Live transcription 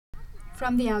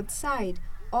From the outside,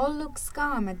 all looks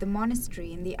calm at the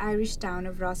monastery in the Irish town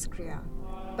of Roscrea.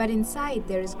 But inside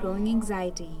there is growing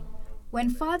anxiety. When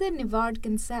Father Nivard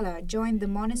Kinsella joined the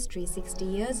monastery 60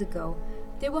 years ago,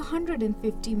 there were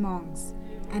 150 monks,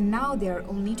 and now there are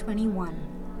only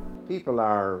 21. People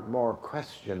are more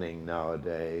questioning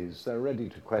nowadays. They're ready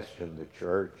to question the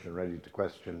church and ready to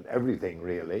question everything,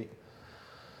 really.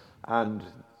 And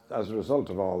as a result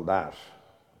of all that,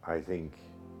 I think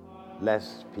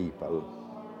less people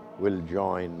will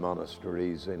join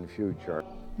monasteries in future.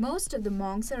 Most of the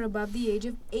monks are above the age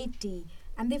of 80,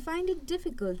 and they find it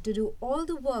difficult to do all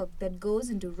the work that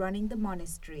goes into running the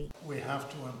monastery. We have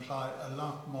to employ a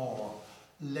lot more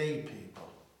lay people.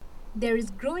 There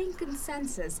is growing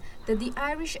consensus that the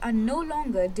Irish are no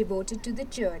longer devoted to the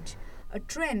church, a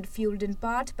trend fueled in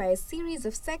part by a series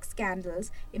of sex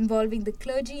scandals involving the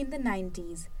clergy in the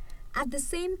 90s. At the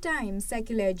same time,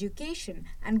 secular education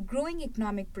and growing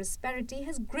economic prosperity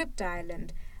has gripped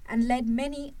Ireland and led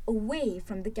many away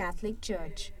from the Catholic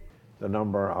Church. The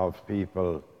number of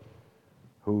people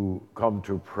who come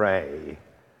to pray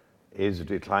is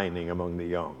declining among the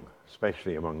young,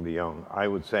 especially among the young. I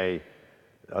would say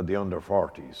the under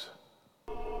 40s.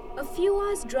 A few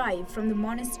hours' drive from the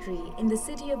monastery in the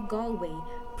city of Galway,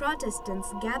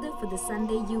 Protestants gather for the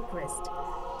Sunday Eucharist.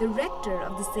 The rector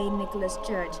of the St. Nicholas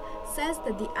Church says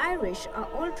that the Irish are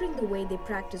altering the way they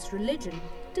practice religion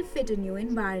to fit a new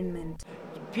environment.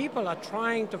 People are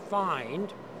trying to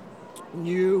find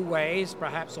new ways,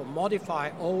 perhaps, or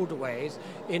modify old ways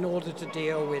in order to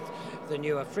deal with the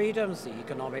newer freedoms, the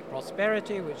economic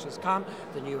prosperity which has come,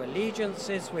 the new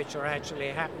allegiances which are actually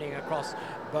happening across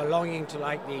belonging to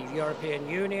like the European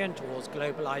Union, towards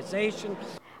globalization.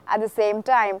 At the same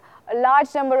time, a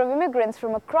large number of immigrants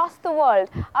from across the world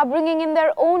are bringing in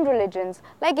their own religions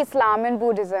like Islam and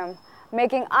Buddhism,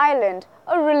 making Ireland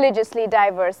a religiously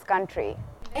diverse country.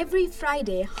 Every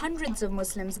Friday, hundreds of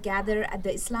Muslims gather at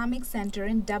the Islamic Center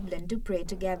in Dublin to pray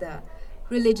together.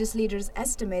 Religious leaders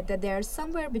estimate that there are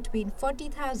somewhere between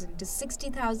 40,000 to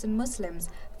 60,000 Muslims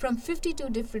from 52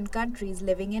 different countries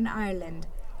living in Ireland.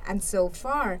 And so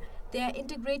far, they are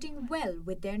integrating well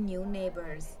with their new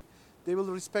neighbors. They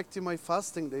will respect my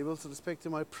fasting, they will respect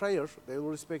my prayer, they will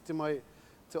respect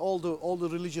all the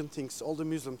religion things, all the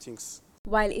Muslim things.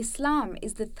 While Islam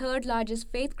is the third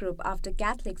largest faith group after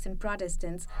Catholics and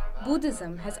Protestants,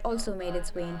 Buddhism has also made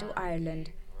its way into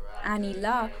Ireland. Annie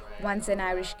Law, once an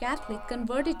Irish Catholic,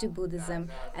 converted to Buddhism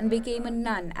and became a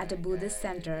nun at a Buddhist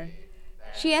center.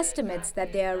 She estimates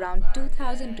that there are around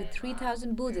 2,000 to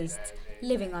 3,000 Buddhists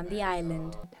living on the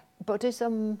island.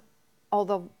 Buddhism,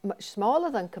 although much smaller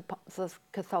than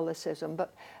Catholicism,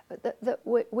 but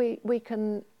we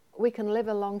can live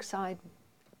alongside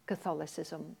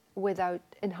Catholicism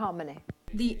in harmony.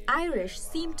 The Irish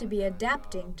seem to be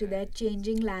adapting to their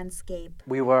changing landscape.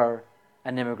 We were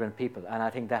an immigrant people, and I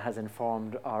think that has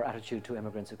informed our attitude to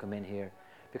immigrants who come in here,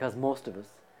 because most of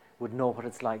us would know what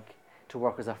it's like to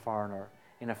work as a foreigner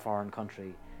in a foreign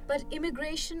country. But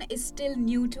immigration is still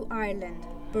new to Ireland.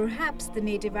 Perhaps the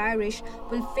native Irish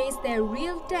will face their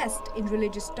real test in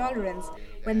religious tolerance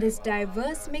when this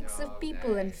diverse mix of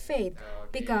people and faith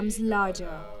becomes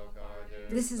larger.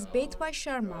 This is Betwa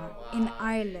Sharma in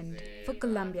Ireland for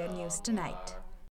Columbia News Tonight.